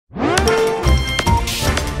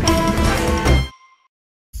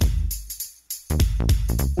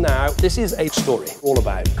Now, this is a story all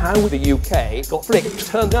about how the UK got flicked,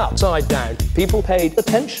 turned upside down. People paid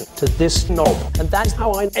attention to this knob, and that's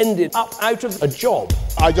how I ended up out of a job.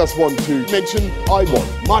 I just want to mention I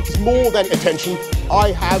want much more than attention.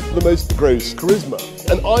 I have the most gross charisma,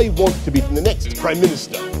 and I want to be the next Prime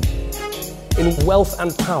Minister. In wealth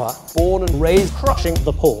and power, born and raised, crushing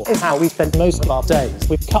the poor is how we spend most of our days.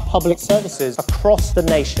 We've cut public services across the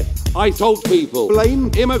nation. I told people,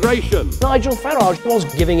 blame immigration. Nigel Farage was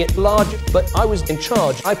giving it large, but I was in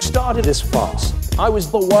charge. I started this farce. I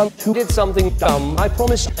was the one who did something dumb. I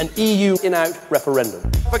promised an EU in-out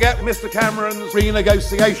referendum. Forget Mr. Cameron's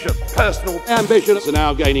renegotiation. Personal ambitions are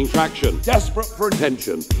now gaining traction. Desperate for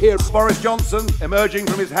attention. Here's Boris Johnson emerging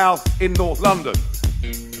from his house in North London.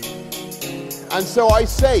 And so I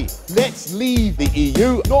say, let's leave the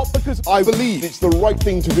EU, not because I believe it's the right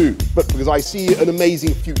thing to do, but because I see an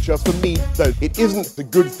amazing future for me, though it isn't the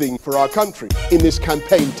good thing for our country. In this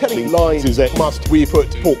campaign, telling lies is a must. We put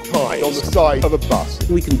pork pies on the side of a bus.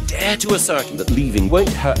 We can dare to assert that leaving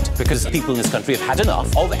won't hurt because people in this country have had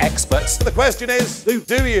enough of experts. The question is, who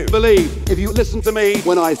do you believe? If you listen to me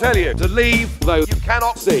when I tell you to leave, though you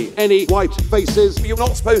cannot see any white faces, you're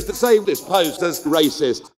not supposed to say this post as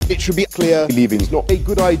racist. It should be clear leaving is not a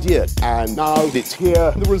good idea, and now it's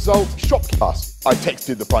here. The result shocked us. I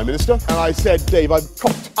texted the Prime Minister and I said, Dave, I've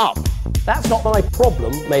cocked up. That's not my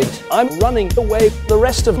problem, mate. I'm running away. The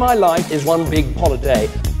rest of my life is one big holiday.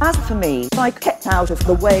 As for me, I kept out of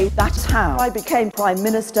the way. That's how I became Prime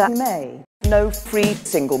Minister May. No free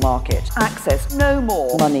single market access, no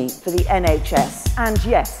more money for the NHS. And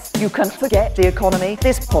yes, you can forget the economy,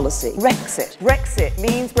 this policy. Brexit. Brexit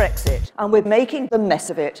means Brexit, and we're making the mess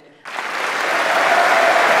of it.